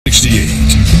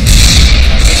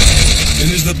It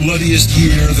is the bloodiest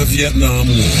year of the Vietnam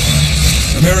War.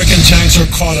 American tanks are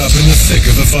caught up in the thick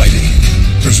of the fighting.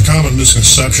 There's a common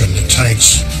misconception that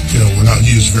tanks, were not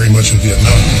used very much in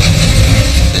Vietnam.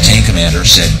 The tank commander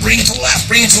said, "Bring it to the left,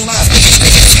 bring it to the left.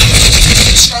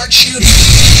 Start shooting."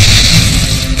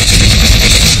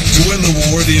 To win the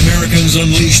war, the Americans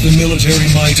unleashed the military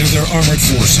might of their armored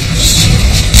forces.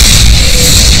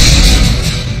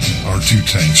 Our two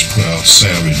tanks put out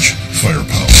savage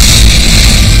firepower.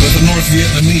 But the North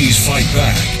Vietnamese fight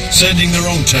back, sending their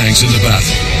own tanks into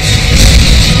battle.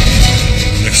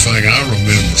 Next thing I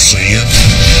remember seeing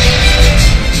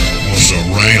was a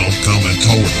round coming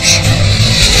toward us.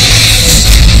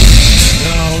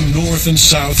 Now North and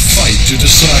South fight to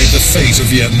decide the fate of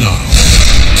Vietnam.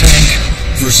 Tank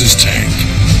versus tank.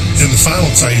 In the final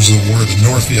phase of the war, the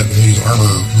North Vietnamese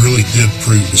armor really did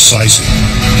prove decisive.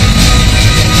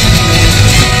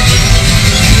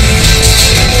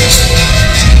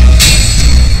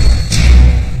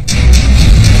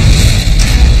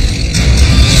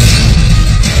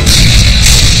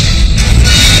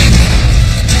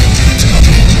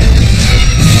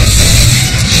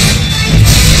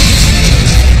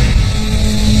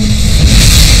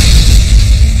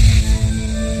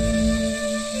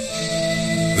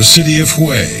 The city of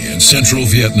Hue in central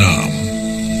Vietnam.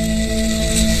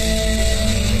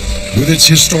 With its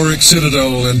historic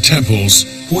citadel and temples,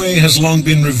 Hue has long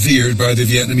been revered by the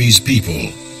Vietnamese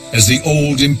people as the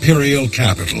old imperial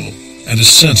capital and a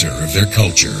center of their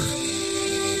culture.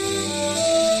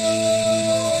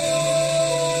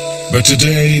 But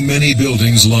today, many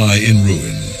buildings lie in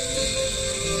ruin,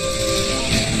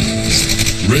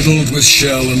 riddled with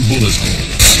shell and bullet holes,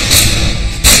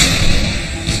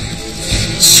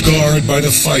 scarred by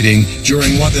the fighting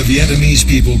during what the Vietnamese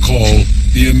people call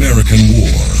the American War.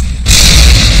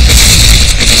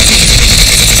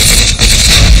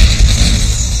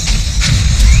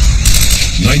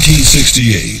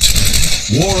 (1968).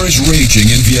 War is raging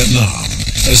in Vietnam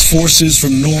as forces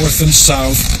from North and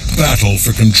South battle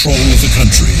for control of the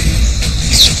country.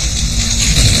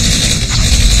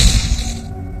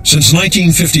 Since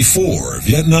 1954,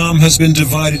 Vietnam has been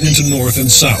divided into North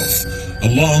and South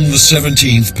along the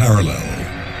 17th parallel.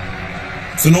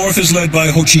 The North is led by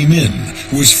Ho Chi Minh,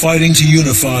 who is fighting to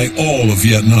unify all of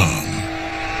Vietnam.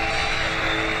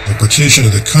 The partition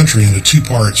of the country into two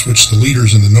parts, which the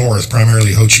leaders in the North,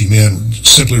 primarily Ho Chi Minh,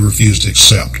 simply refused to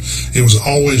accept. It was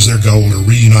always their goal to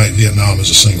reunite Vietnam as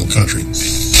a single country.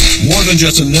 More than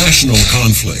just a national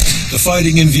conflict, the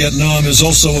fighting in Vietnam is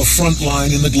also a front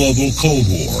line in the global Cold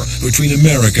War between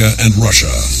America and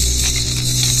Russia.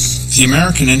 The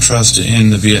American interest in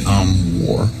the Vietnam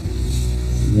War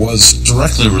was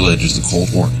directly related to the Cold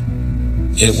War.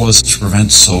 It was to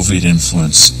prevent Soviet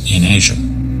influence in Asia.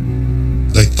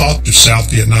 They thought if South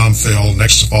Vietnam fell,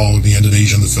 next to fall would be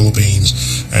Indonesia and the Philippines,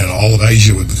 and all of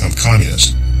Asia would become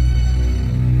communist.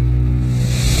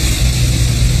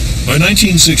 By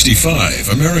 1965,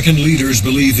 American leaders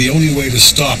believed the only way to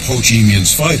stop Ho Chi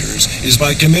Minh's fighters is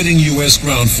by committing U.S.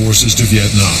 ground forces to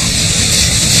Vietnam.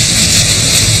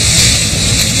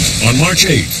 On March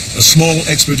 8th, a small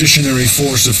expeditionary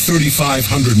force of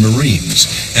 3,500 Marines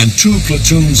and 2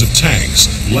 platoons of tanks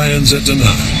lands at Da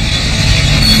Nang.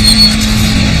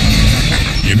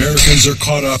 The Americans are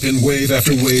caught up in wave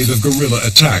after wave of guerrilla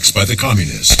attacks by the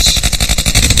communists.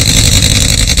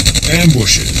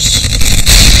 Ambushes,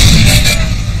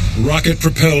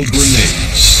 rocket-propelled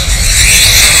grenades,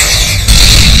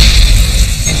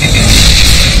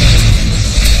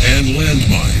 and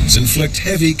landmines inflict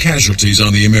heavy casualties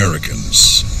on the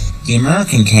Americans. The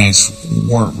American tanks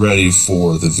weren't ready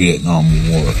for the Vietnam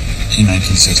War in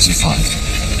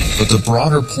 1965, but the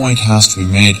broader point has to be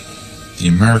made: the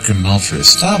American military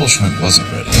establishment wasn't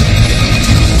ready.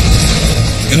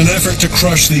 In an effort to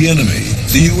crush the enemy,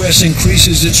 the U.S.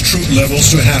 increases its troop levels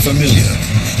to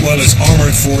 500,000, while its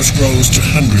armored force grows to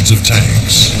hundreds of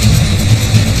tanks.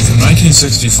 From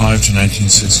 1965 to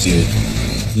 1968,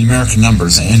 the American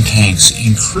numbers and tanks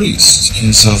increased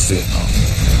in South Vietnam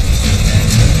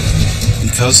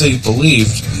because they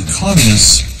believed the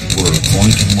communists were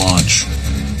going to launch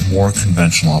more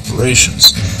conventional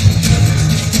operations.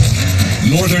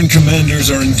 Northern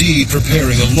commanders are indeed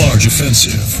preparing a large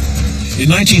offensive. In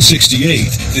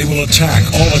 1968, they will attack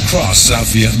all across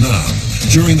South Vietnam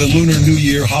during the Lunar New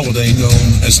Year holiday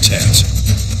known as Tet.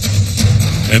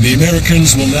 And the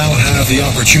Americans will now have the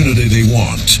opportunity they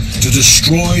want to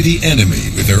destroy the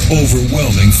enemy with their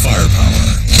overwhelming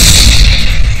firepower.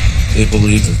 They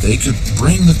believed that they could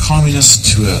bring the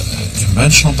communists to a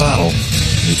conventional battle,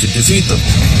 they could defeat them.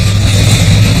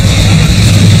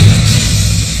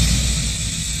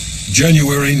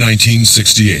 January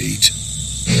 1968.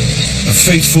 A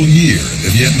fateful year,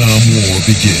 the Vietnam War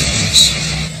begins.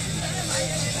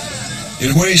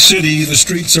 In Hue City, the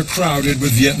streets are crowded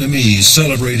with Vietnamese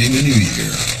celebrating the New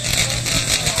Year.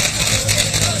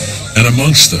 And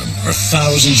amongst them are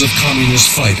thousands of communist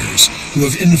fighters who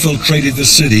have infiltrated the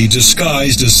city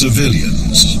disguised as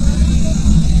civilians.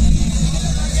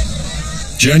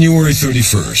 January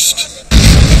 31st.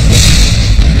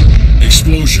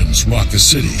 Explosions rock the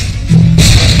city.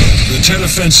 The Tet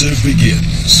Offensive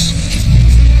begins.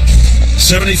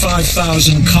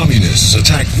 75,000 communists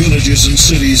attack villages and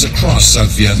cities across South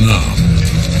Vietnam.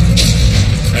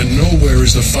 And nowhere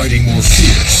is the fighting more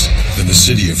fierce than the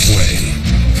city of Hue.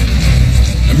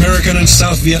 American and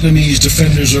South Vietnamese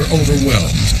defenders are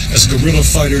overwhelmed as guerrilla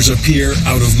fighters appear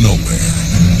out of nowhere.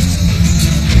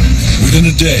 Within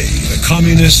a day, the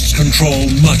communists control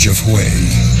much of Hue.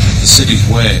 The city of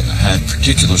Hue had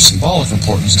particular symbolic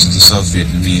importance to the South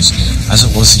Vietnamese as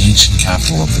it was the ancient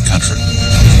capital of the country.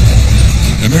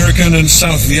 American and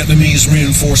South Vietnamese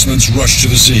reinforcements rushed to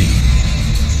the scene,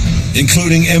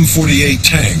 including M48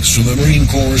 tanks from the Marine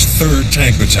Corps' 3rd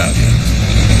Tank Battalion.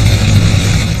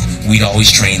 We'd always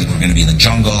trained that we're going to be in the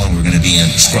jungle and we're going to be in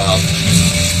scrub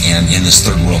and in this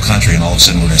third world country, and all of a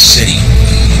sudden we're in a city.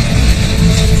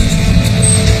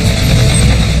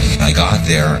 I got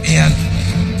there and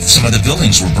some of the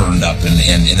buildings were burned up and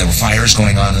there were fires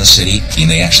going on in the city, and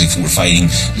they actually were fighting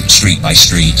street by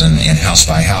street and house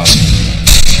by house.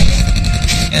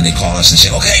 And they call us and say,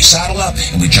 okay, saddle up,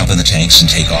 and we jump in the tanks and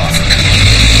take off.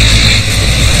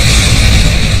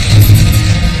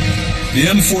 The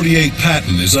M48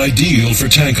 Patton is ideal for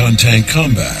tank-on-tank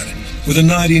combat, with a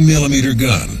 90mm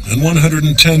gun and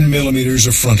 110mm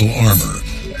of frontal armor.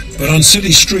 But on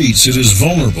city streets, it is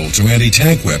vulnerable to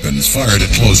anti-tank weapons fired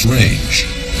at close range.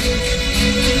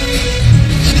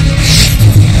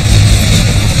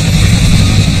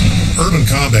 Urban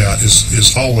combat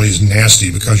is always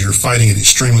nasty because you're fighting at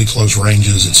extremely close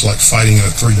ranges. It's like fighting in a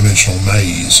three-dimensional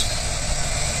maze.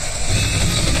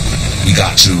 We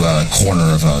got to a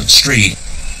corner of a street.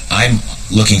 I'm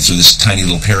looking through this tiny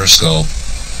little periscope.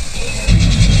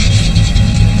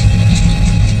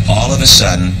 All of a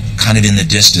sudden, kind of in the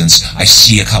distance, I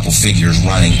see a couple figures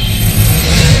running.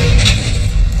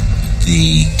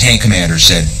 The tank commander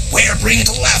said, "Where? Bring it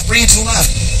to the left, bring it to the left."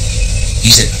 He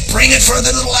said, "Bring it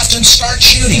further to the left and start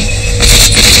shooting."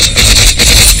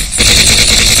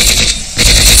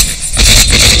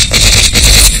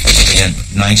 And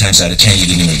 9 times out of 10, you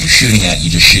didn't know what you're shooting at, you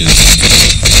just shoot.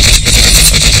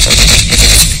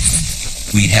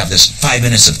 We'd have this 5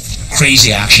 minutes of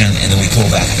crazy action, and then we pull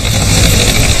back.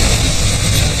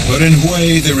 But in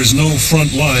Hue, there is no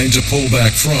front line to pull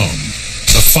back from.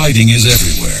 The fighting is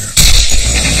everywhere.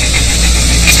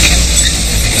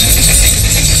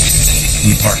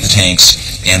 We park the tanks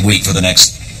and wait for the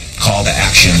next call to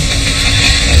action.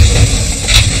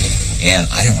 And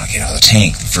I didn't want to get out of the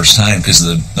tank the first time because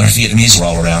the North Vietnamese were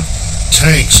all around.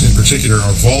 Tanks in particular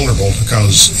are vulnerable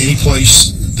because any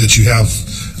place that you have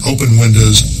open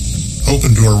windows,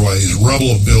 open doorways,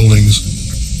 rubble of buildings,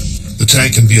 the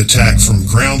tank can be attacked from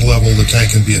ground level, the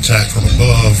tank can be attacked from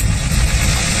above.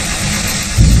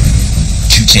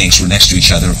 2 tanks were next to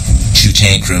each other, 2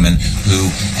 tank crewmen who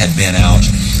had been out.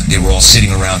 They were all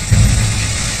sitting around.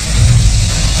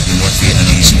 The North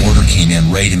Vietnamese mortar came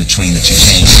in right in between the 2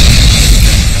 tanks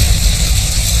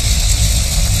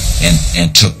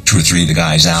and took 2 or 3 of the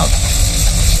guys out.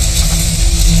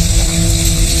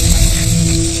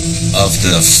 Of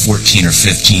the 14 or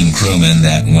 15 crewmen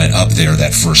that went up there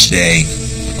that first day,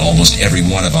 almost every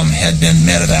one of them had been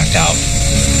medevaced out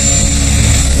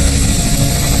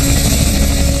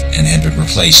and had been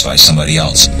replaced by somebody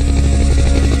else.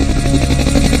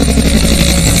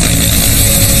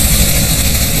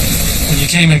 When you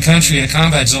came in country in a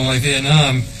combat zone like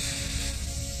Vietnam,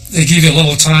 they give you a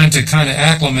little time to kind of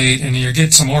acclimate and you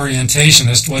get some orientation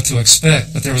as to what to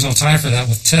expect, but there was no time for that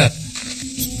with Tet.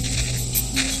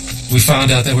 We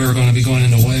found out that we were going to be going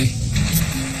into Hue.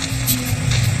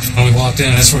 When we walked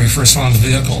in, that's where we first found the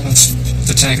vehicle. That's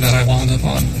the tank that I wound up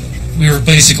on. We were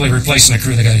basically replacing the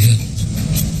crew that got hit.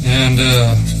 And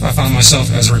I found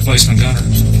myself as a replacement gunner.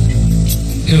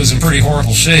 It was in pretty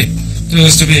horrible shape. It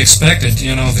was to be expected.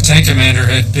 You know, the tank commander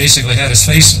had basically had his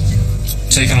face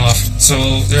taken off.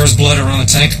 So there was blood around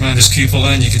the tank commander's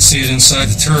cupola, and you could see it inside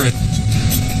the turret.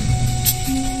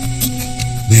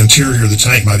 The interior of the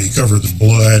tank might be covered with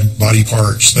blood, body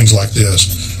parts, things like this,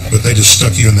 but they just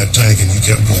stuck you in that tank and you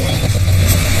kept going.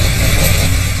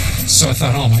 So I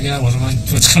thought, oh my God, what's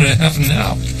going to happen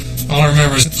now? All I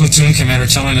remember is the platoon commander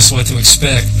telling us what to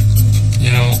expect.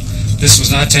 You know, This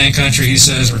was not tank country, he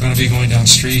says. We're going to be going down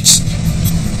streets.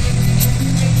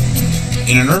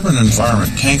 In an urban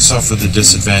environment, tanks suffer the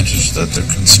disadvantage that they're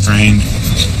constrained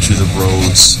to the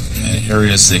roads and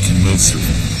areas they can move through.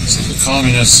 So the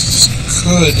communists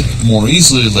could more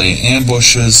easily lay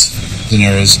ambushes in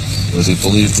areas where they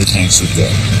believed the tanks would go.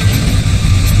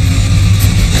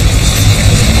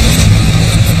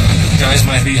 Guys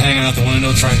might be hanging out the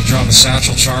window trying to drop a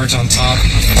satchel charge on top.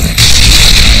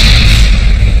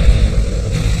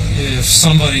 If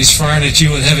somebody's firing at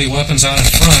you with heavy weapons out in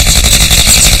front,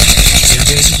 you're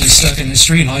basically stuck in the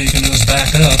street and all you can do is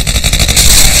back up.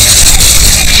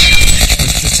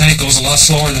 But the tank goes a lot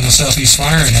slower than the stuff he's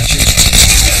firing at you.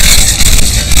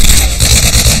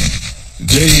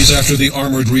 Days after the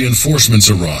armored reinforcements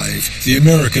arrive, the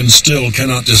Americans still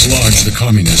cannot dislodge the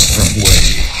communists from Hue.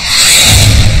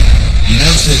 The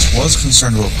United States was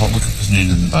concerned about public opinion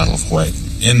in the Battle of Hue,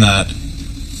 in that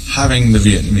having the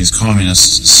Vietnamese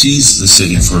communists seize the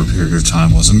city for a period of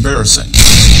time was embarrassing.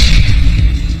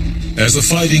 As the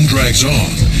fighting drags on,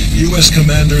 U.S.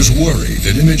 commanders worry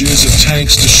that images of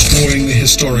tanks destroying the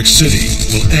historic city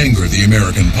will anger the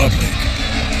American public.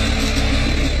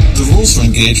 The rules for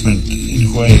engagement in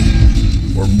Hue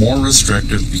were more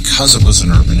restrictive because it was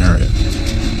an urban area.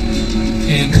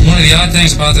 And one of the odd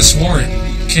things about this war, it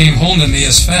came home to me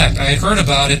as fact. I had heard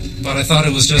about it, but I thought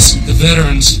it was just the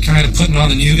veterans kind of putting on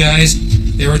the new guys.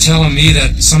 They were telling me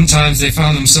that sometimes they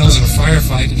found themselves in a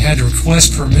firefight and had to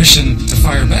request permission to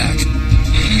fire back.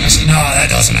 I said, no, that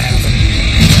doesn't happen.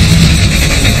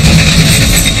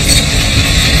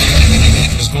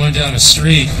 I was going down a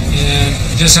street and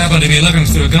just happened to be looking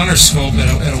through a gunner's scope at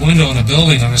a window in a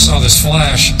building, and I saw this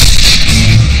flash.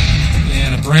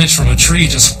 And a branch from a tree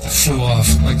just flew off,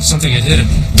 like something had hit it.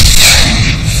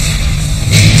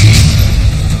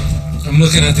 I'm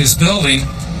looking at this building.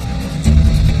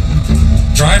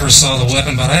 Driver saw the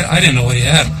weapon, but I didn't know what he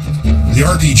had. The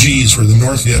RPGs were the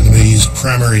North Vietnamese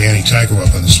primary anti-tank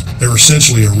weapons. They were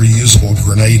essentially a reusable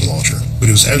grenade launcher, but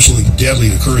it was absolutely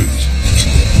deadly to cruise.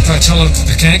 I tell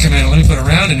the tank commander, let me put a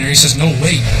round in there. He says, no,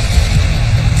 wait.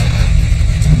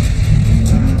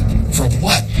 For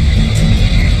what?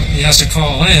 He has to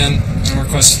call in and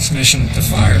request permission to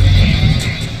fire.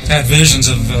 Had visions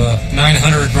of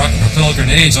 900 rocket-propelled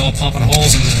grenades all pumping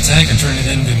holes into the tank and turning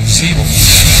it into a gazebo.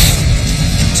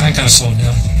 The tank kind of slowed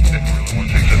down.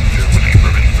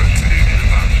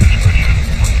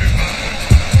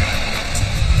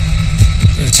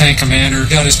 The tank commander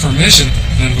got his permission,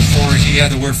 and before he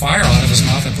had the word fire out of his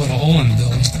mouth, I put a hole in the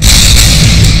building.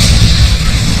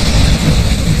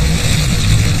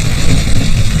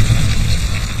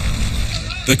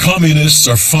 The communists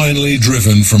are finally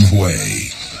driven from Hue,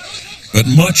 but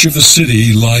much of the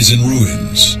city lies in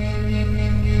ruins.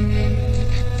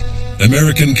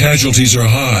 American casualties are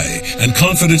high, and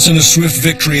confidence in a swift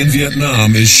victory in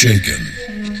Vietnam is shaken.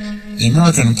 The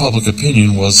American public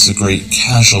opinion was the great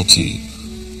casualty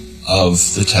of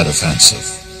the Tet Offensive.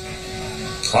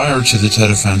 Prior to the Tet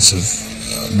Offensive,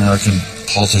 American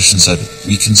politicians said,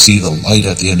 we can see the light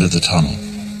at the end of the tunnel.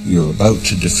 We are about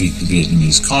to defeat the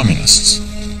Vietnamese communists.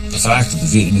 The fact that the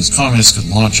Vietnamese communists could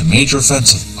launch a major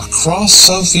offensive across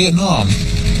South Vietnam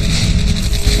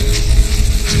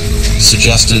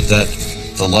suggested that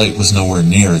the light was nowhere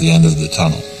near the end of the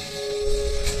tunnel.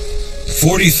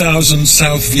 40,000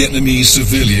 South Vietnamese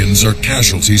civilians are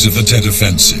casualties of the Tet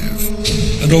Offensive,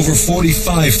 and over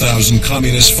 45,000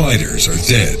 communist fighters are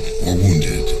dead or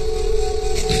wounded.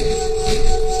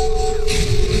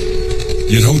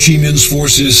 Yet Ho Chi Minh's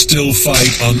forces still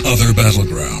fight on other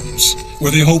battlegrounds,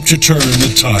 where they hope to turn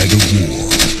the tide of war.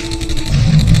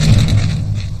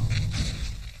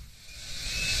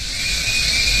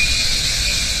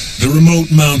 The remote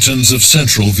mountains of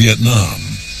central Vietnam.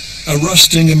 A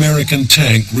rusting American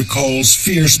tank recalls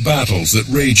fierce battles that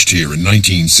raged here in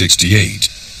 1968,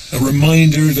 a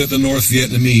reminder that the North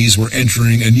Vietnamese were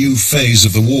entering a new phase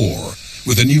of the war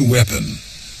with a new weapon,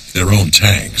 their own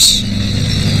tanks.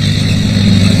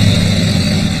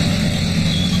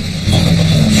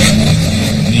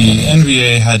 The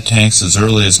NVA had tanks as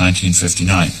early as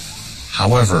 1959.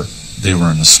 However, they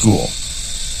were in a school.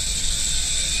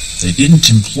 They didn't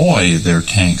employ their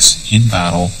tanks in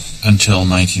battle until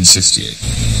 1968.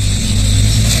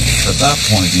 At that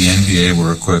point, the NVA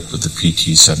were equipped with the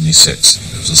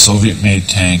PT-76. It was a Soviet-made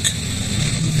tank,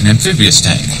 an amphibious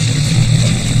tank.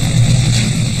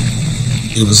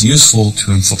 It was useful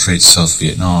to infiltrate South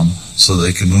Vietnam so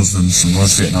they could move them from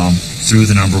North Vietnam through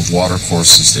the number of water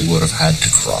courses they would have had to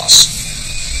cross.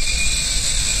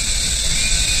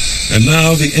 And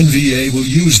now the NVA will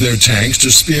use their tanks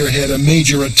to spearhead a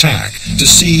major attack to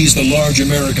seize the large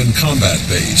American combat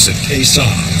base at Khe Sanh.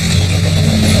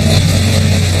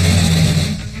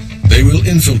 They will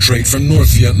infiltrate from North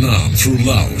Vietnam through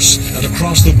Laos and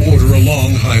across the border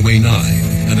along Highway 9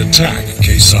 and attack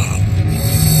Khe Sanh.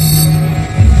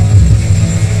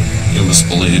 It was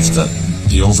believed that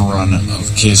the overrun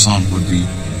of Khe Sanh would be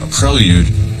a prelude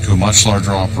to a much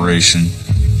larger operation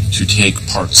to take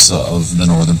parts of the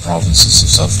northern provinces of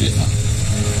South Vietnam.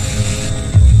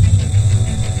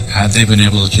 Had they been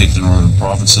able to take the northern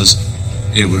provinces,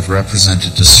 it would represent a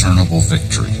discernible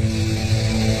victory.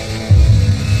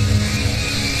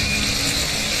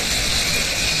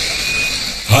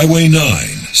 Highway 9,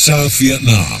 South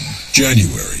Vietnam,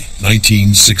 January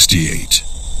 1968.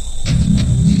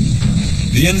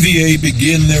 The NVA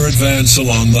begin their advance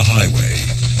along the highway.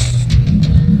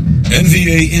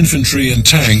 NVA infantry and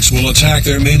tanks will attack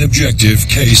their main objective,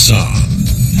 Khe Sanh.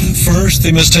 First,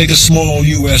 they must take a small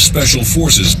U.S. Special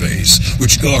Forces base,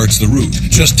 which guards the route,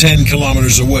 just 10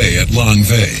 kilometers away at Lang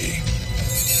Vây.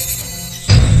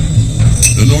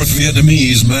 The North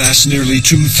Vietnamese mass nearly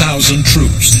 2,000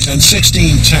 troops and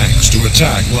 16 tanks to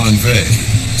attack Lang Vây.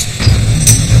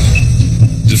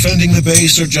 Defending the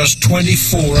base are just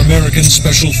 24 American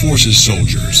Special Forces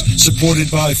soldiers,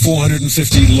 supported by 450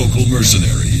 local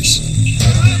mercenaries.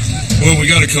 Well,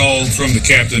 we got a call from the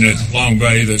captain at Lang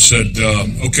Vây that said,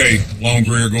 okay, Long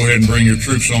Greer, go ahead and bring your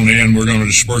troops on in. We're going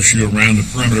to disperse you around the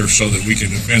perimeter so that we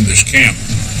can defend this camp.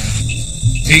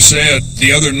 He said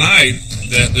the other night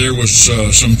that there was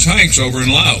some tanks over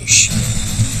in Laos.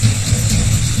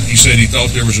 He said he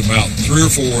thought there was about 3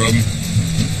 or 4 of them.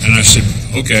 And I said,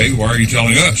 okay, why are you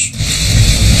telling us?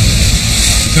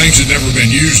 The tanks had never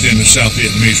been used in the South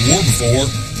Vietnamese War before,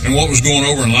 and what was going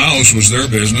over in Laos was their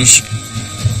business.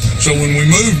 So when we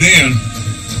moved in,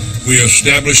 we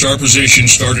established our position,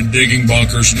 started digging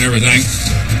bunkers and everything.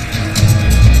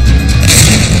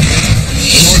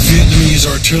 The North Vietnamese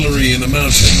artillery in the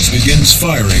mountains begins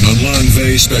firing on Lang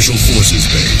Vây Special Forces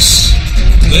base.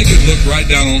 They could look right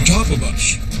down on top of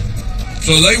us.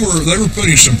 So they were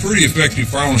putting some pretty effective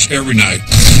fire on us every night.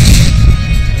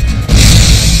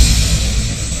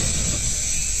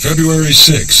 February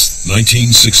 6,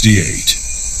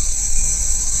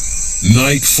 1968.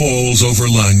 Night falls over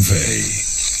Lang Vây.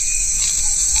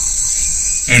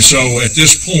 And so at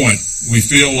this point, we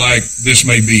feel like this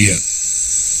may be it.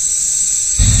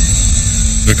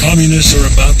 The communists are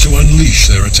about to unleash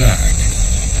their attack.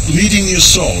 Leading the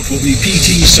assault will be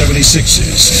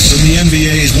PT-76s from the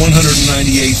NVA's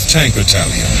 198th Tank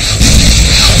Battalion.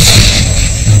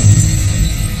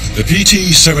 The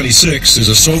PT-76 is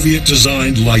a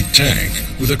Soviet-designed light tank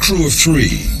with a crew of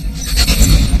 3.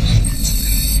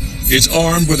 It's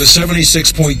armed with a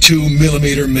 76.2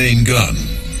 millimeter main gun,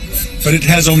 but it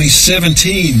has only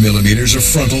 17 millimeters of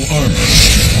frontal armor.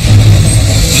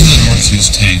 When the North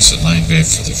used tanks at Lang Vây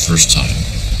for the first time,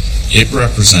 it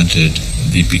represented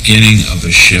the beginning of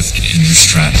a shift in their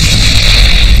strategy.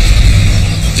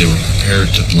 They were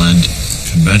prepared to blend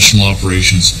conventional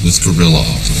operations with guerrilla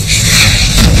operations.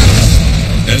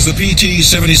 As the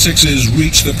PT-76s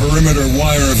reach the perimeter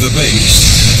wire of the base,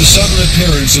 the sudden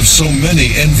appearance of so many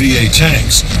NVA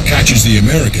tanks catches the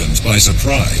Americans by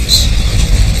surprise.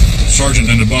 Sergeant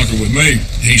in the bunker with me,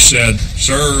 he said,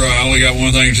 "Sir, I only got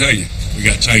one thing to tell you. We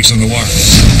got tanks in the wire."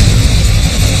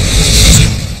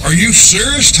 Are you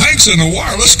serious? Tanks in the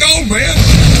wire? Let's go, man.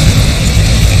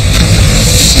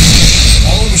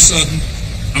 All of a sudden,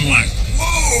 I'm like,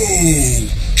 whoa,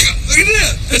 look at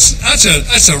that.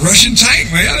 That's a Russian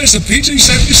tank, man. It's a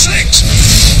PT-76.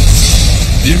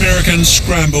 The Americans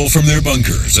scramble from their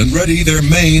bunkers and ready their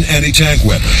main anti-tank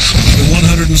weapon, the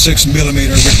 106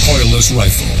 millimeter recoilless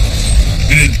rifle.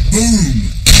 And then, boom,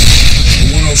 the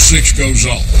 106 goes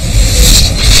off.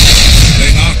 They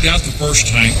knocked out the first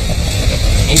tank,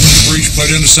 opened the breech,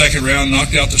 put in the second round,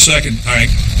 knocked out the second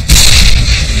tank,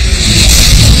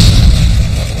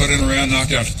 put in a round,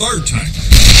 knocked out the third tank.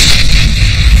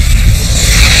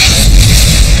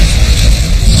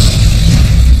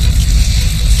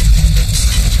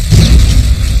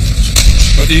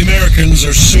 But the Americans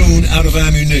are soon out of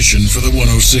ammunition for the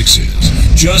 106s,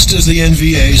 just as the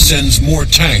NVA sends more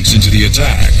tanks into the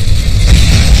attack.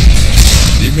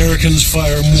 The Americans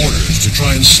fire mortars to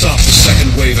try and stop the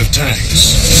second wave of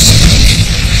tanks.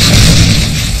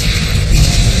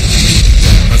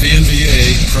 But the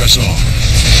NVA press on.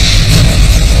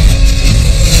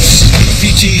 The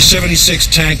PT-76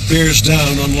 tank bears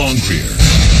down on Long Greer.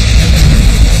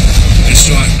 And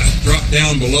so I dropped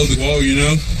down below the wall, you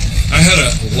know. I had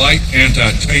a light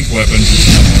anti-tank weapon.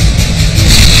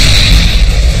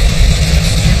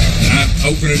 And I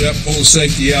open it up, pull the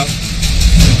safety out.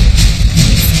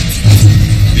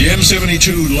 The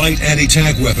M72 light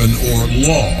anti-tank weapon, or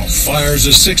LAW, fires a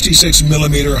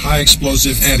 66mm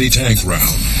high-explosive anti-tank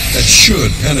round that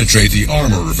should penetrate the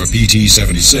armor of a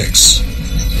PT-76.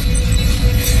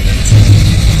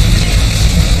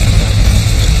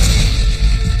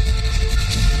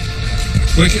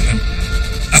 Quick it,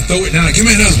 I throw it down. Give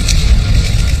me another one.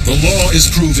 The LAW is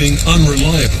proving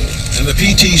unreliable, and the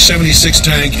PT-76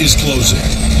 tank is closing.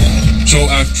 So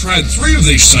I've tried 3 of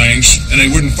these things, and they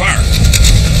wouldn't fire.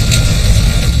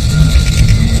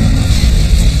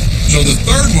 So the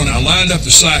third one, I lined up the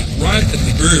sight right at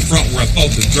the very front where I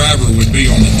thought the driver would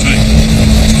be on the tank.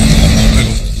 I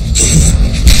go,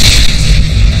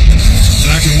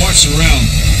 and I can watch the round.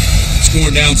 It's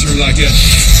going down through like that.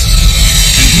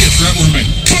 And it hits right where me.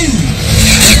 Boom!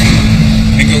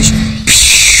 And goes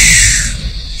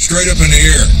straight up in the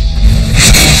air.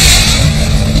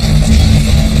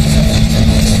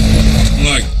 I'm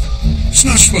like, it's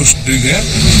not supposed to do that.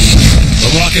 The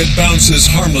rocket bounces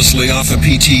harmlessly off a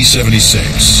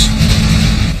PT-76.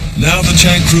 Now the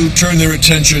tank crew turn their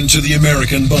attention to the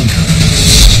American bunker.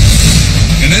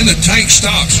 And then the tank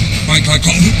stops. Clank, clank,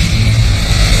 clank.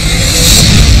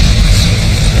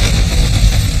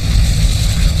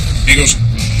 He goes,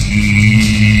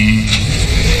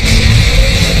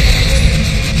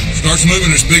 starts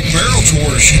moving his big barrel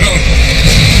toward us, you know.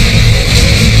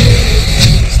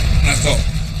 And I thought,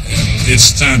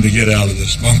 it's time to get out of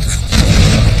this bunker.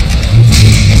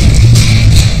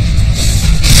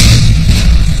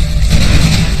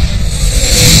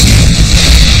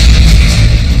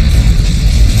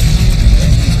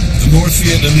 The North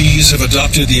Vietnamese have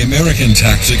adopted the American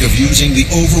tactic of using the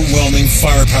overwhelming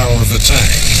firepower of the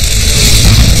tank.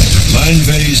 Lang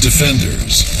Vei's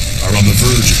defenders are on the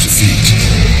verge of defeat.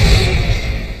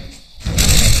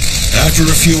 After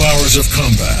a few hours of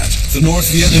combat, the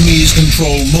North Vietnamese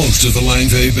control most of the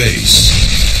Lang Vei base.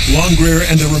 Long Grier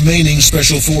and the remaining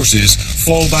special forces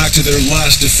fall back to their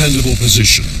last defendable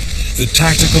position, the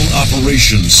Tactical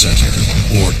Operations Center,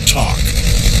 or TOC.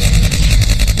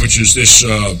 Which is this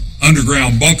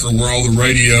underground bunker where all the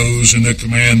radios and the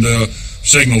command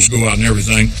signals go out and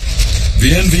everything.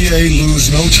 The NVA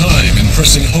lose no time in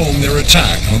pressing home their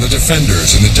attack on the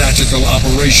defenders in the Tactical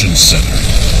Operations Center.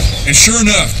 And sure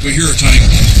enough, we hear a tank.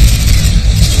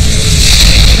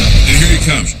 And here he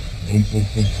comes. Boom, boom,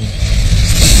 boom, boom.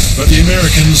 But the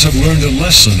Americans have learned a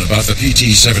lesson about the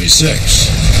PT-76.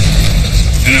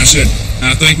 And I said,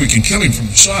 I think we can kill him from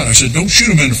the side. I said, don't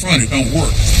shoot him in the front. It don't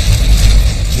work.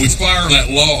 We fire that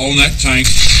LAW on that tank.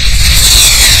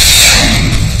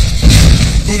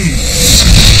 Boom.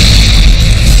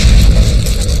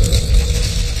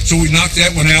 So we knocked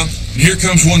that one out, and here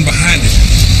comes one behind it.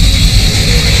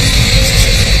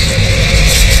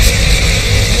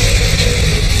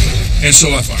 And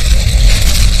so I fired.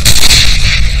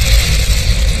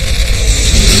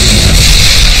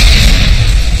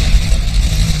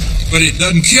 But it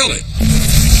doesn't kill it.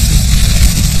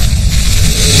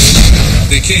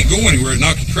 They can't go anywhere. It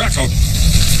knocked the track off.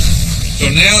 So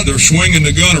now they're swinging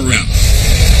the gun around.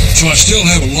 So I still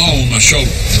have a LAW on my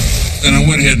shoulder. And I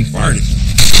went ahead and fired it.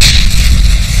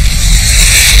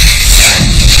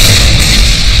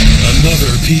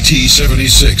 Another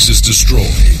PT-76 is destroyed.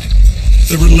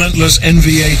 The relentless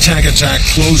NVA tank attack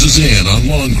closes in on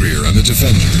Long Grier and the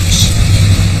defenders.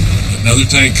 Another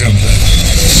tank comes out.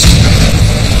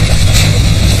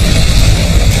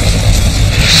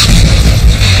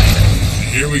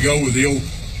 And here we go with the old...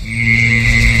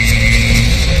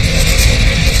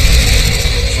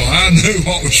 So I knew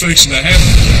what was fixing to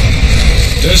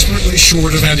happen. Desperately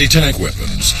short of anti-tank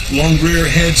weapons, Long Grier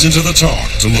heads into the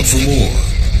TOC to look for more.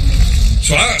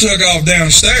 So I took off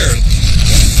downstairs.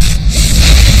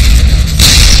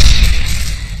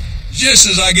 Just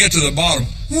as I get to the bottom,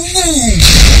 boom!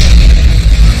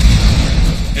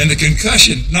 And the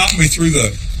concussion knocked me through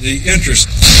the entrance.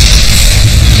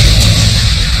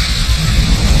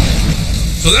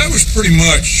 So that was pretty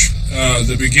much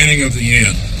the beginning of the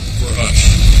end for us.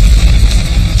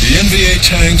 The NVA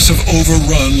tanks have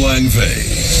overrun Lang Vei.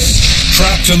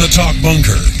 Trapped in the TOC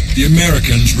bunker, the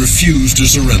Americans refuse to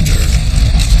surrender.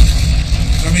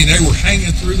 I mean, they were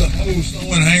hanging through the holes,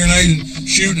 throwing hand grenades and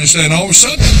shooting and saying, all of a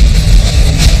sudden,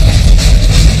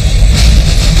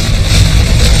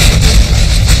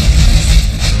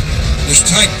 this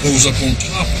tank pulls up on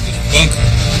top of this bunker.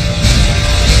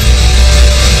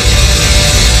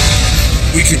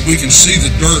 We can see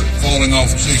the dirt falling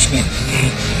off as each one.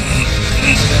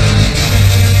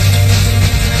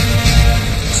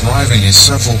 Driving a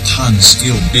several-ton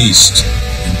steel beast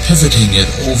and pivoting it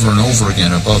over and over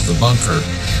again above the bunker,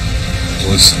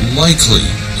 was likely,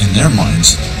 in their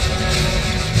minds,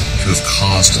 to have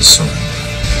caused a surrender.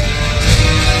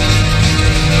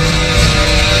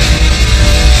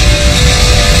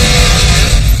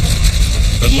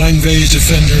 But Langvey's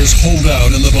defenders hold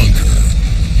out in the bunker.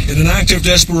 In an act of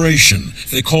desperation,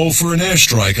 they call for an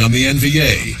airstrike on the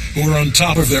NVA, who are on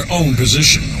top of their own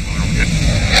position.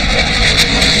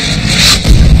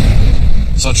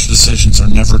 Such decisions are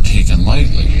never taken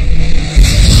lightly.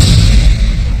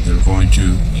 They're going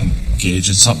to engage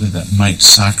in something that might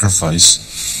sacrifice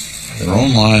their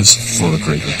own lives for a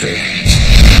greater good.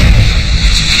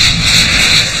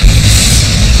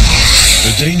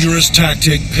 The dangerous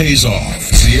tactic pays off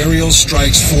as the aerial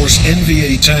strikes force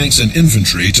NVA tanks and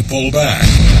infantry to pull back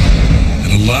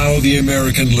and allow the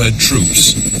American-led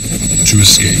troops to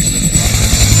escape.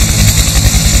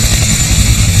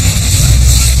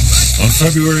 On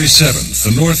February 7th,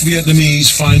 the North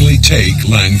Vietnamese finally take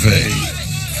Lang Vey.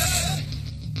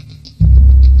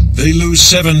 They lose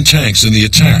 7 tanks in the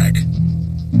attack,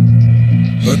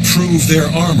 but prove their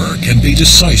armor can be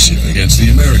decisive against the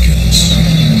Americans.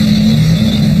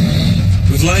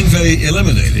 With Lang Vey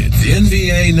eliminated, the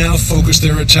NVA now focus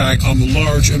their attack on the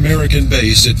large American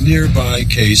base at nearby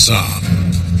Khe Sanh.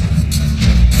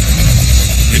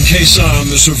 In Khe Sanh,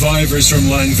 the survivors from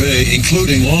Lang Vey,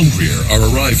 including Longrear, are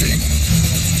arriving.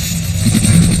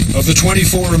 Of the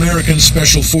 24 American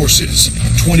Special Forces,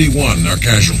 21 are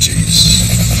casualties.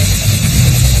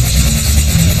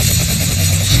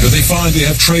 But they find they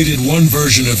have traded one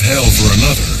version of hell for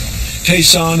another. Khe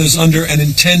Sanh is under an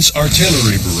intense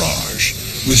artillery barrage,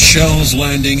 with shells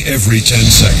landing every 10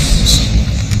 seconds.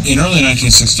 In early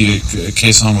 1968,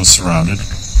 Khe Sanh was surrounded.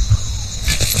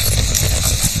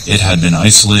 It had been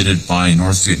isolated by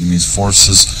North Vietnamese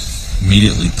forces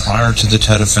immediately prior to the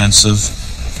Tet Offensive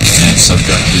and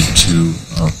subjected to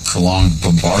a prolonged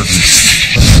bombardment.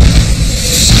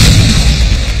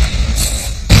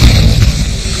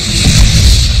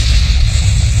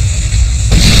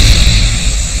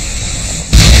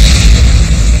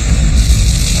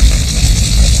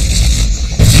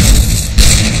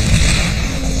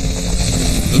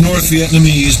 The North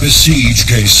Vietnamese besiege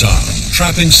Khe Sanh,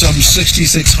 trapping some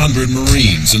 6,600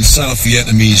 Marines and South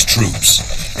Vietnamese troops,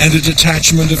 and a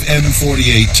detachment of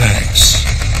M48 tanks.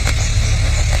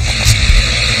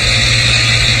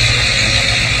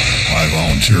 I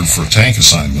volunteered for a tank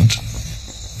assignment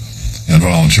and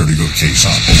volunteered to go to Khe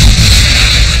Sanh.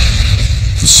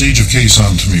 The siege of Khe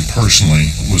Sanh to me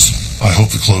personally was, I hope,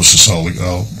 the closest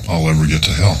I'll ever get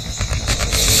to hell.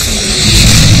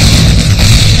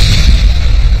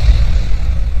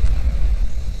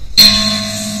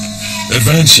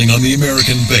 Advancing on the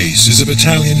American base is a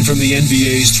battalion from the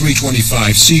NVA's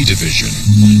 325C Division,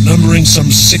 numbering some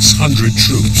 600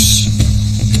 troops.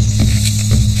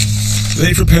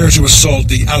 They prepare to assault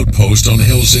the outpost on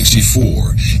Hill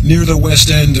 64, near the west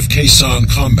end of Khe Sanh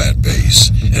Combat Base,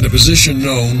 and a position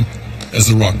known as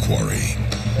the Rock Quarry.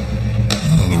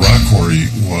 The Rock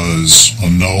Quarry was a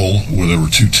knoll where there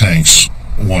were 2 tanks,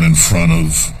 one in front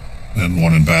of and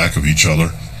one in back of each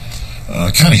other,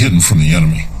 kind of hidden from the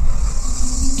enemy.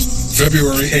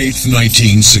 February 8th,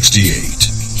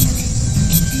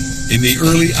 1968. In the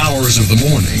early hours of the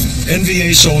morning,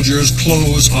 NVA soldiers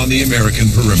close on the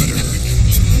American perimeter.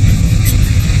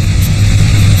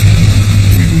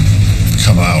 We would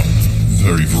come out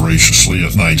very voraciously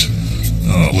at night,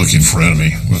 looking for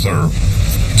enemy with our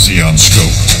Xeon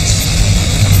scope.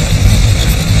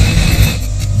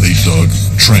 They dug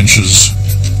trenches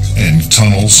and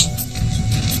tunnels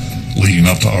leading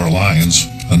up to our lines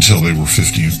until they were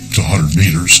 50 to 100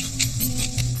 meters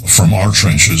from our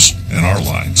trenches and our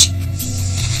lines.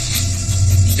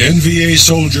 NVA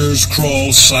soldiers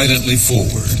crawl silently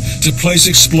forward to place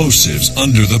explosives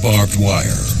under the barbed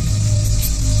wire.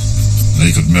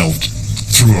 They could melt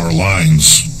through our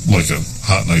lines like a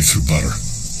hot knife through butter.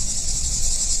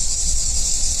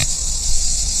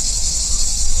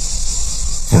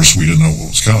 Of course, we didn't know what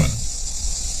was coming.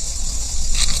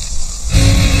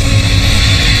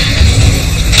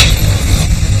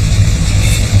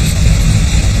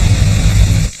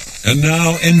 And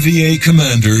now NVA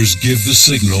commanders give the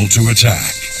signal to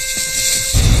attack.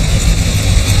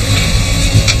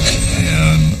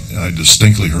 And I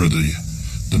distinctly heard the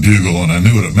bugle, and I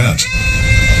knew what it meant.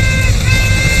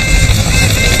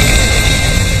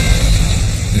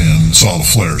 And saw the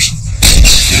flares.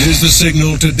 It is the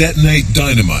signal to detonate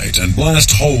dynamite and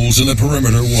blast holes in the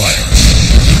perimeter wire.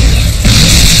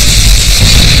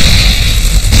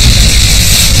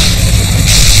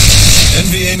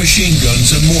 NVA machine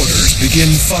guns and mortars begin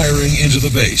firing into the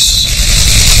base.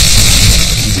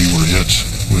 We were hit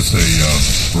with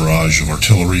a barrage of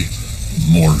artillery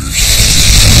mortars.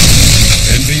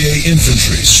 NVA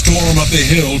infantry storm up a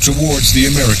hill towards the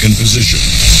American position.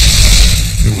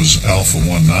 It was Alpha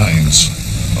 19's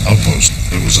outpost.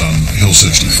 It was on Hill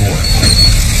 64.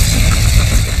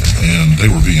 And they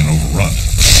were being overrun.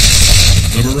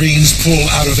 The Marines pull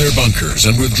out of their bunkers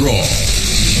and withdraw.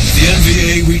 The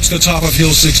NVA reach the top of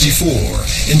Hill 64,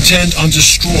 intent on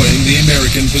destroying the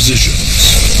American positions.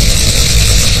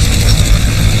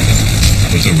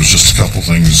 But there was just a couple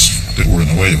things that were in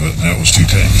the way of it, and that was 2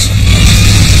 tanks.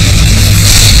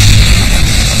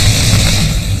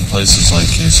 In places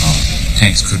like Quezon,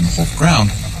 tanks couldn't hold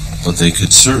ground, but they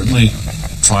could certainly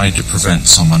try to prevent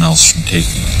someone else from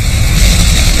taking it.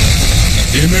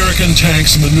 The American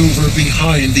tanks maneuver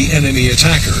behind the enemy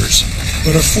attackers,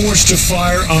 but are forced to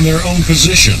fire on their own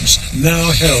positions,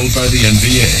 now held by the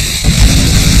NVA.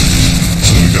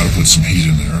 So we've got to put some heat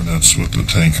in there, and that's what the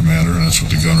tank commander and that's what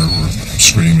the gunner were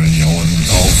screaming, yelling, and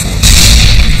called for.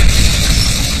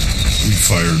 We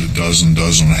fired a dozen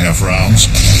and a half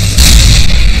rounds.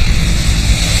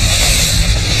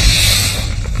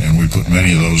 And we put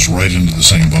many of those right into the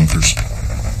same bunkers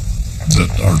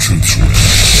that our troops were in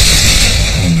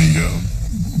only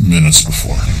minutes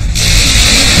before.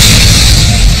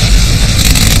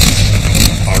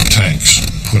 Our tanks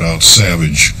put out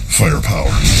savage firepower.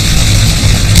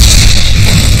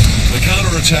 The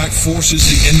counterattack forces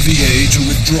the NVA to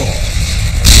withdraw,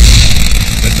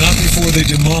 but not before they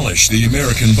demolish the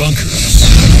American bunkers.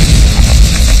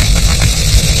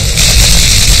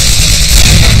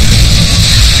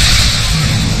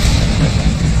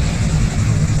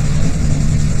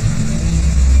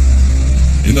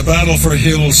 In the battle for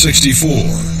Hill 64,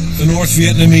 the North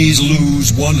Vietnamese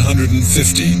lose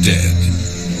 150 dead.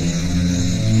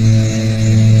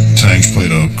 Tanks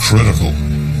played a critical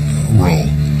role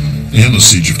in the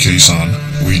siege of Quezon.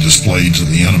 We displayed to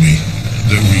the enemy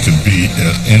that we could beat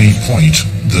at any point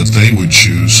that they would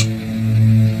choose,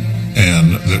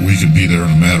 and that we could be there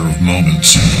in a matter of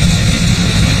moments.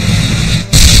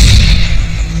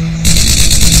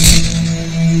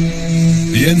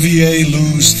 The NVA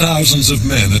lose thousands of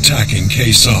men attacking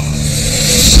Quezon.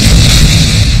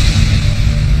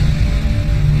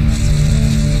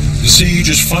 The siege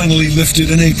is finally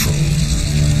lifted in April.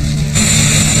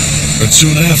 But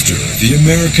soon after, the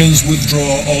Americans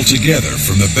withdraw altogether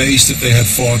from the base that they had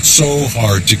fought so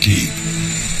hard to keep.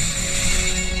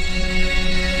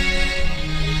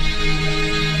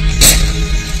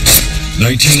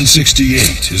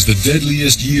 (1968) is the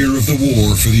deadliest year of the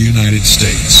war for the United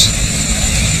States,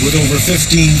 with over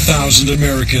 15,000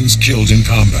 Americans killed in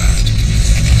combat.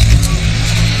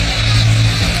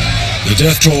 The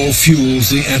death toll fuels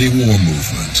the anti-war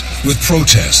movement, with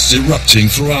protests erupting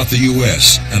throughout the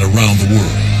U.S. and around the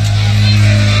world.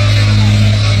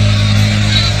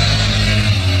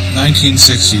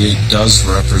 1968 does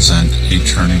represent a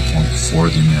turning point for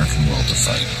the American will to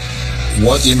fight.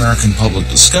 What the American public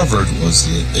discovered was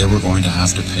that they were going to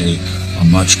have to pay a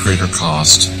much greater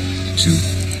cost to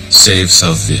save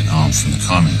South Vietnam from the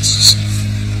communists.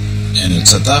 And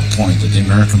it's at that point that the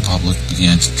American public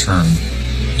began to turn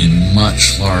in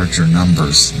much larger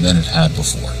numbers than it had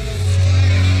before.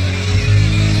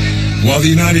 While the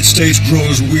United States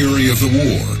grows weary of the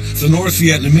war, the North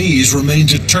Vietnamese remain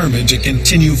determined to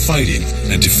continue fighting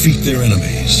and defeat their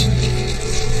enemies.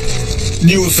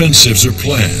 New offensives are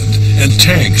planned, and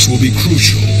tanks will be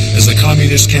crucial as the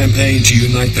communist campaign to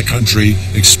unite the country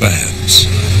expands.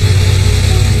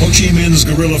 Ho Chi Minh's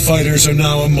guerrilla fighters are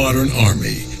now a modern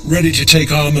army, ready to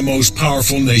take on the most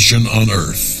powerful nation on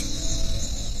earth.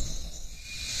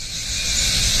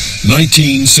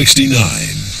 1969.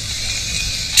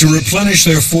 To replenish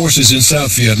their forces in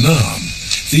South Vietnam,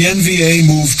 the NVA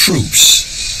moved troops,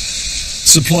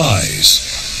 supplies,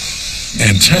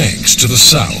 and tanks to the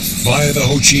south via the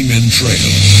Ho Chi Minh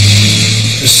Trail,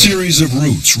 a series of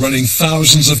routes running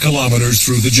thousands of kilometers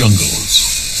through the jungles.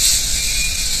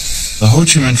 The Ho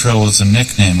Chi Minh Trail was a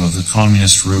nickname of the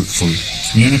communist route for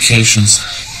communications,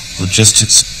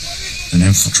 logistics, and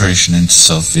infiltration into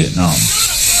South Vietnam.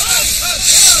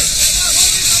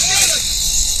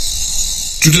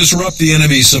 To disrupt the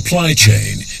enemy's supply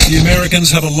chain, the Americans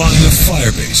have a line of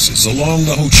fire bases along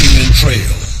the Ho Chi Minh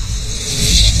Trail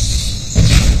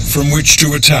from which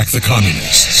to attack the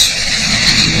communists.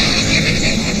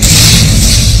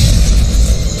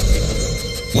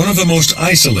 One of the most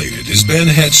isolated is Ben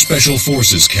Het Special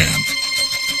Forces Camp.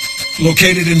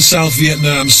 Located in South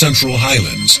Vietnam's Central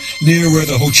Highlands, near where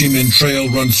the Ho Chi Minh Trail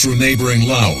runs through neighboring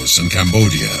Laos and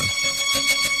Cambodia.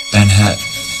 Ben Het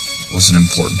was an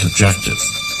important objective.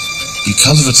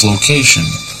 Because of its location,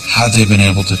 had they been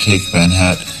able to take Ben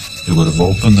Het, it would have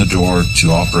opened the door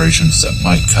to operations that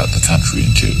might cut the country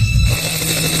in two.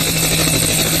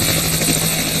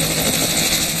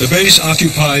 The base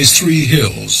occupies 3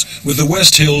 hills, with the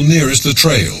West Hill nearest the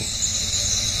trail.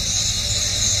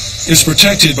 It's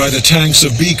protected by the tanks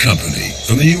of B Company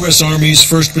from the U.S. Army's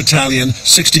 1st Battalion,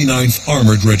 69th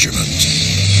Armored Regiment.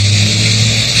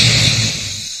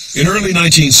 In early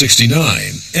 1969,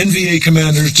 NVA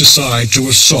commanders decide to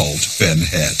assault Ben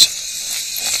Het.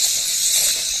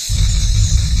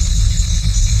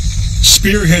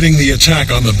 Spearheading the attack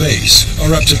on the base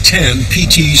are up to 10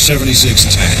 PT-76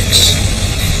 tanks.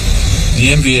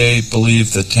 The NVA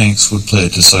believed that tanks would play a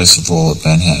decisive role at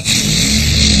Ben Het.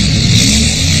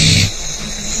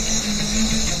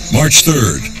 March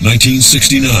 3rd,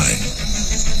 1969.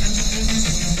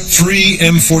 3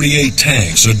 M48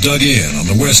 tanks are dug in on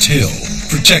the West Hill,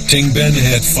 protecting Ben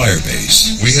Het Fire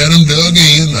Base. We had them dug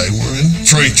in. They were in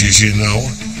trenches, you know.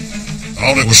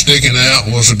 All that was sticking out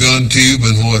was a gun tube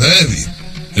and what have you.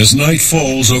 As night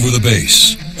falls over the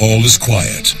base, all is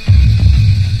quiet.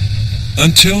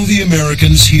 Until the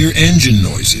Americans hear engine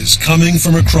noises coming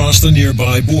from across the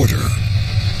nearby border.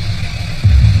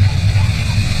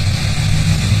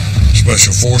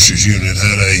 Special Forces unit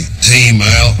had a team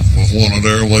out with one of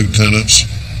their lieutenants,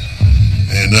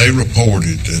 and they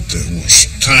reported that there was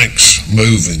tanks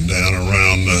moving down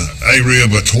around the area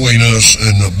between us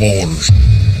and the borders.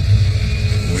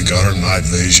 We got our night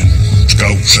vision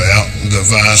scopes out,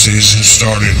 devices, and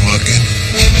started looking.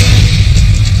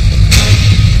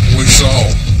 We saw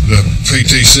the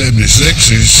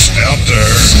PT-76s out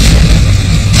there.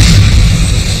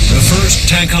 The first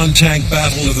tank-on-tank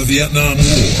battle of the Vietnam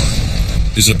War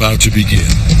is about to begin.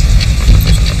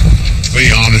 To be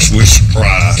honest, we're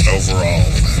surprised overall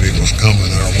that it was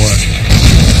coming our way.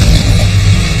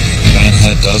 Ben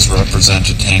Het does represent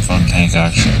a tank-on-tank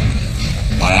action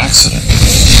by accident.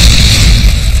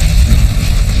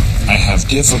 I have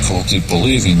difficulty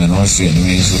believing the North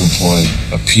Vietnamese would employ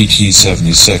a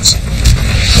PT-76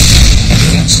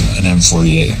 against an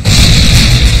M48.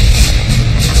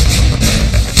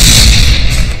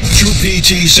 Two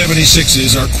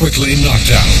PT-76s are quickly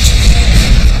knocked out.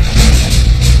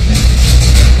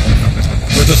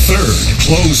 But the third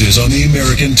closes on the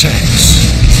American tanks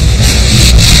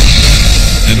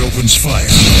and opens fire.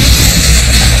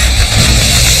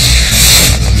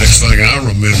 Next thing I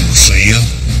remember seeing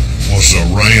was a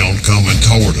round coming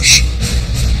toward us.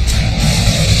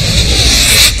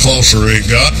 The closer it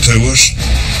got to us,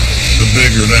 the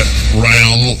bigger that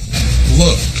round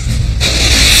looked.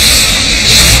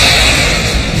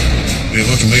 It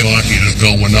looked to me like it was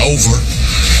going over,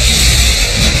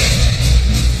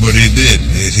 but it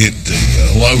didn't. It hit the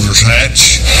loader's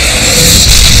hatch,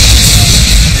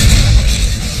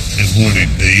 and when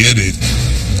it did, it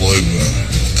blew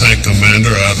tank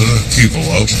commander out of the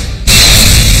cupola.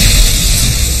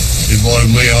 It blew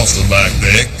me off the back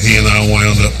deck. He and I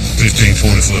wound up 15,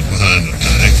 20 foot behind the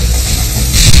tank.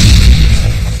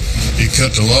 He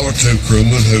cut the lower 2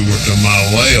 crewmen who were to my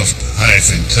left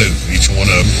half in 2, each one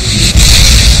of them.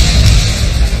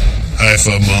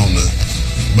 Half of them on the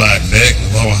back deck,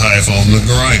 the lower half on the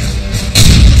ground.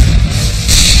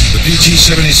 The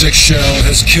PT-76 shell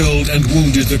has killed and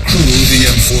wounded the crew of the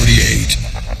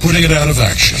M48, putting it out of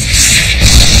action.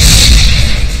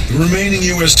 The remaining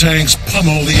U.S. tanks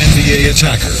pummel the NVA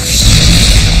attackers.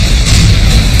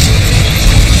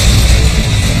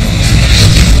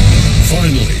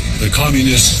 Finally, the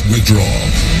communists withdraw.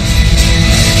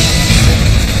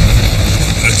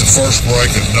 At the first break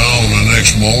of dawn the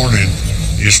next morning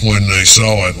is when they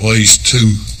saw at least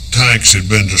 2 tanks had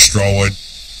been destroyed.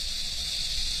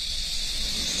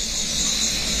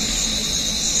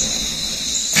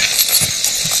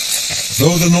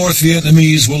 Though the North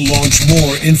Vietnamese will launch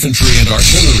more infantry and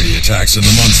artillery attacks in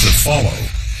the months that follow,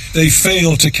 they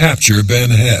fail to capture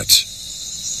Ben Het.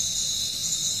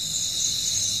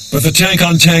 But the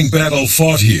tank-on-tank battle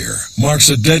fought here marks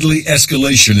a deadly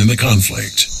escalation in the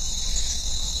conflict.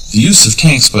 The use of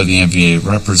tanks by the NVA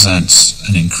represents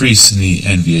an increase in the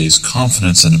NVA's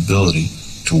confidence and ability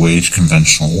to wage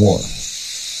conventional war.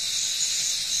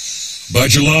 By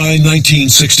July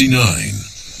 1969,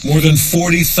 more than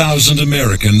 40,000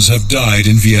 Americans have died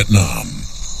in Vietnam.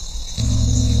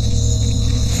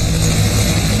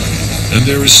 And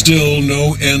there is still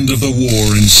no end of the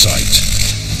war in sight.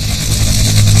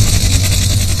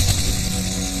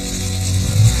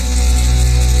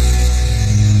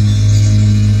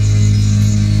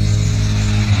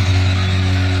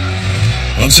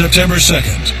 On September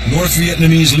 2nd, North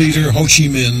Vietnamese leader Ho Chi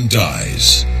Minh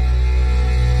dies.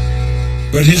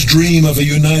 But his dream of a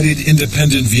united,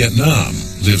 independent Vietnam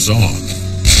lives on.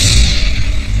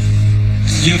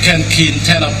 You can kill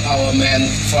 10 of our men,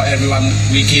 for everyone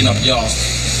we kill of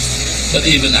yours. But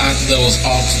even after those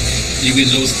odds, you will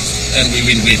lose and we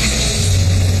will win.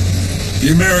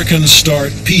 The Americans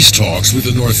start peace talks with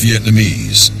the North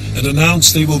Vietnamese and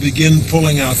announce they will begin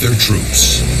pulling out their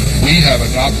troops. We have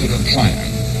adopted a plan,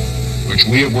 which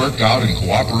we have worked out in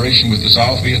cooperation with the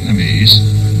South Vietnamese,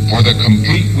 for the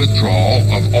complete withdrawal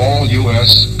of all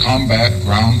U.S. combat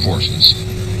ground forces.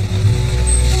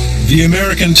 The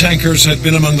American tankers had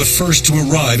been among the first to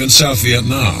arrive in South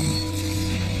Vietnam.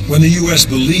 When the U.S.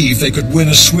 believed they could win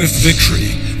a swift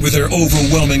victory with their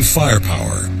overwhelming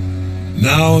firepower,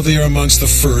 now they are amongst the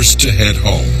first to head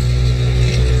home.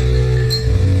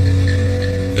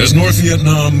 As North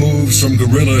Vietnam moves from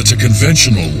guerrilla to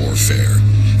conventional warfare,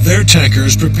 their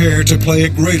tankers prepare to play a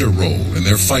greater role in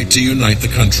their fight to unite the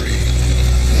country.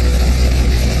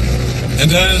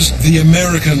 And as the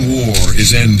American war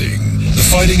is ending, the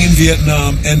fighting in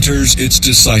Vietnam enters its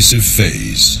decisive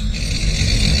phase.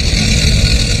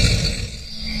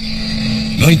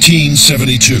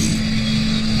 1972.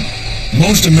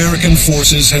 Most American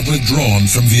forces have withdrawn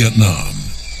from Vietnam,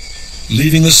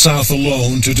 leaving the South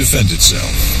alone to defend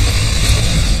itself.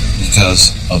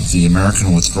 Because of the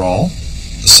American withdrawal,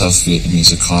 the South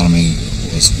Vietnamese economy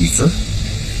was weaker.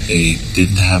 They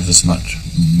didn't have as much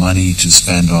money to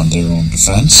spend on their own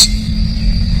defense.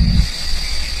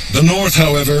 The North,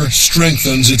 however,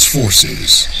 strengthens its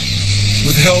forces,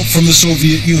 with help from the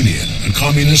Soviet Union and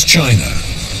Communist China,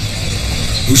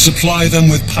 who supply them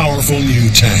with powerful new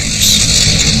tanks.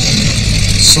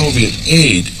 Soviet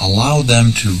aid allowed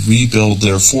them to rebuild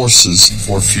their forces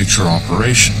for future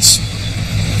operations.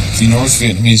 The North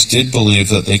Vietnamese did believe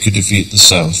that they could defeat the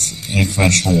South in a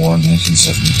conventional war in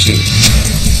 1972.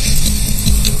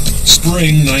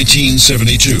 Spring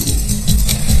 1972.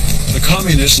 The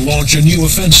Communists launch a new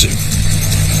offensive.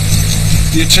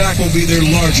 The attack will be their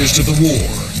largest of the war,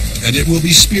 and it will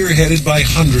be spearheaded by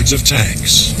hundreds of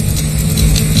tanks.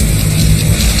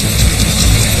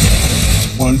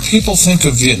 When people think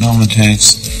of Vietnam and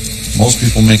tanks, most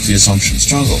people make the assumption it's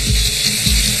jungle.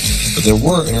 But there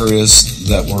were areas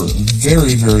that were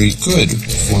very, very good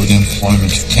for the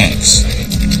employment of tanks,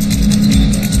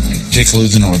 particularly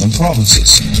the northern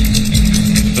provinces.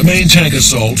 The main tank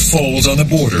assault falls on the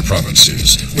border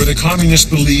provinces, where the Communists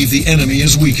believe the enemy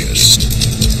is weakest.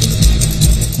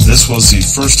 This was the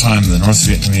first time the North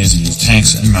Vietnamese used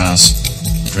tanks en masse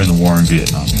during the war in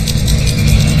Vietnam.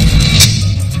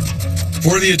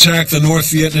 For the attack, the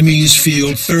North Vietnamese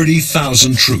field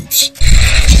 30,000 troops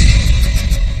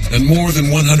and more than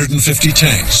 150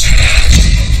 tanks.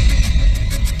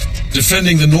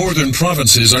 Defending the northern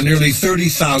provinces are nearly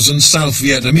 30,000 South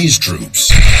Vietnamese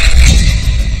troops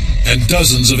and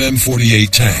dozens of M48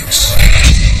 tanks.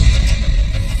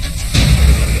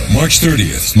 March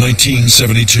 30th,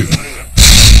 1972.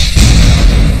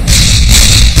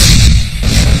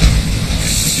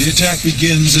 The attack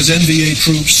begins as NVA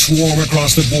troops swarm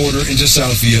across the border into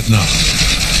South Vietnam.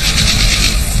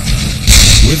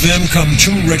 With them come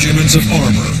 2 regiments of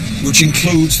armor, which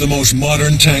includes the most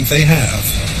modern tank they have,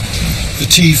 the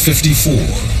T-54.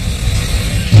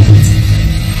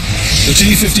 The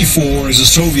T-54 is a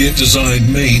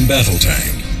Soviet-designed main battle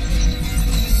tank.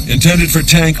 Intended for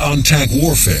tank-on-tank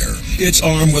warfare, it's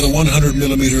armed with a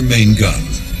 100mm main gun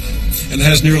and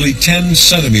has nearly 10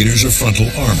 centimeters of frontal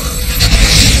armor.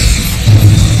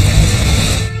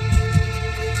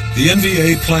 The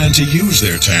NVA plan to use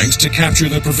their tanks to capture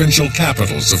the provincial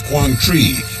capitals of Quang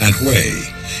Tri and Hue,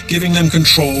 giving them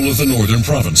control of the northern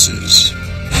provinces.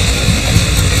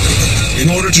 In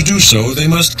order to do so, they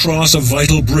must cross a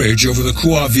vital bridge over the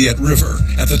Cua Viet River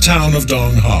at the town of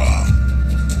Dong Ha.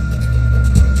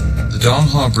 The Dong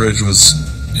Ha Bridge was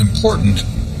important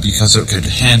because it could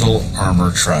handle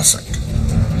armor traffic.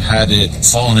 Had it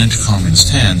fallen into communist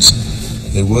hands,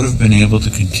 they would have been able to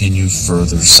continue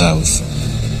further south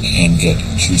and get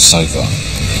to Saigon.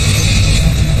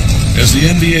 As the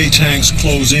NVA tanks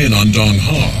close in on Dong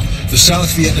Ha, the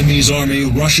South Vietnamese army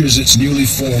rushes its newly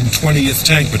formed 20th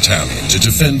Tank Battalion to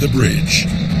defend the bridge.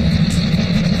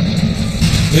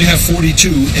 They have 42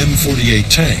 M48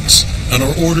 tanks and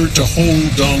are ordered to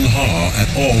hold Dong Ha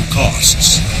at all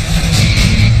costs.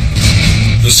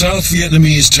 The South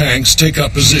Vietnamese tanks take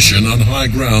up position on high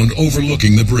ground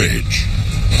overlooking the bridge.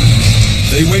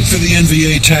 They wait for the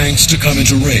NVA tanks to come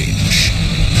into range.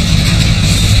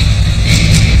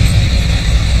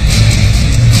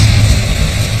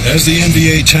 As the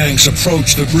NVA tanks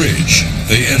approach the bridge,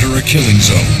 they enter a killing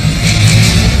zone.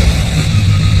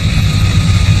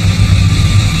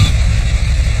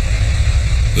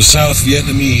 The South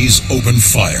Vietnamese open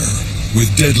fire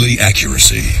with deadly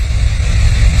accuracy.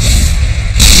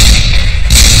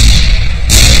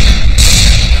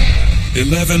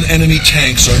 11 enemy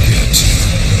tanks are hit.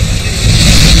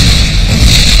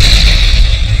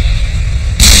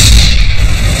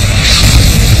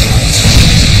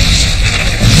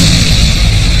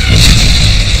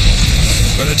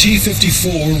 But a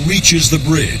T-54 reaches the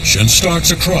bridge and starts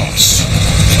across.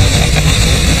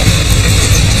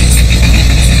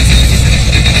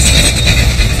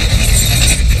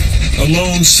 A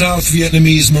lone South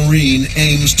Vietnamese Marine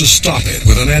aims to stop it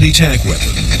with an anti-tank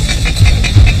weapon.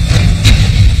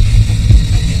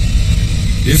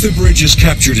 If the bridge is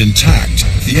captured intact,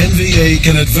 the NVA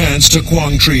can advance to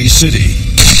Quang Tri City.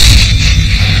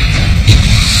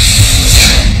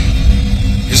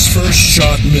 His first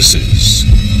shot misses.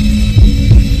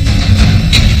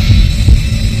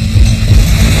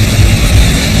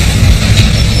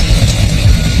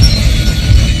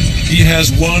 He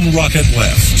has one rocket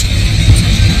left.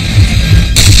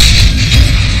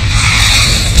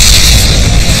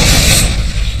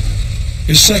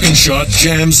 His second shot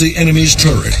jams the enemy's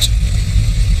turret.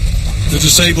 The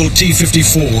disabled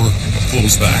T-54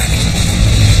 pulls back.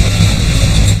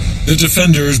 The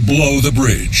defenders blow the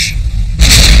bridge.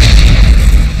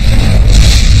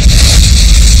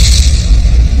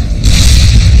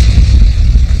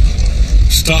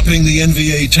 Stopping the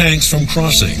NVA tanks from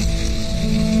crossing.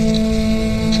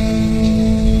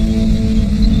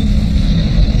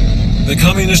 The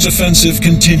communist offensive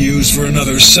continues for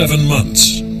another 7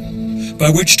 months, by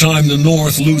which time the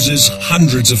North loses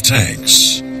hundreds of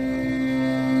tanks.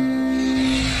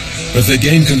 But they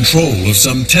gain control of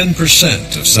some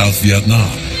 10% of South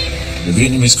Vietnam. The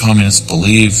Vietnamese communists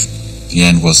believe the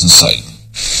end was in sight.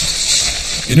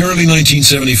 In early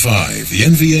 1975, the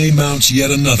NVA mounts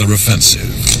yet another offensive.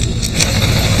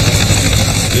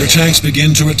 Their tanks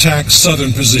begin to attack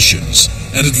southern positions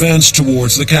and advance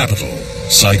towards the capital,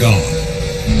 Saigon.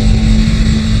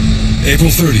 April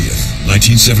 30th,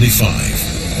 1975.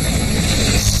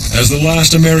 As the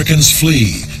last Americans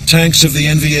flee, tanks of the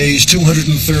NVA's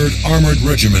 203rd Armored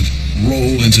Regiment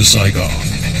roll into Saigon.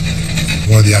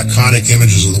 One of the iconic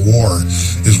images of the war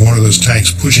is one of those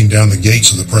tanks pushing down the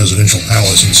gates of the presidential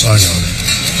palace in Saigon.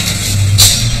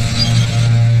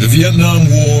 The Vietnam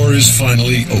War is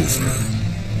finally over.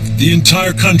 The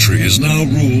entire country is now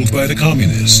ruled by the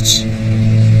communists.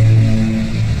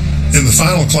 In the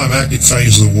final climactic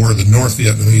phase of the war, the North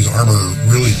Vietnamese armor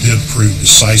really did prove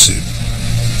decisive.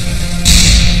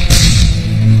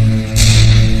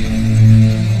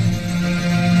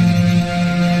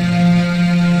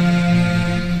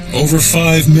 Over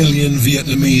 5 million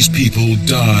Vietnamese people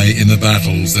die in the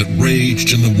battles that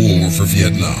raged in the war for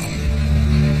Vietnam.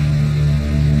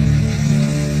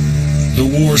 The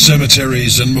war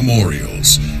cemeteries and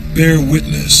memorials bear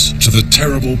witness to the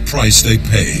terrible price they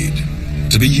paid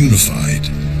to be unified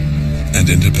and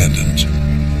independent.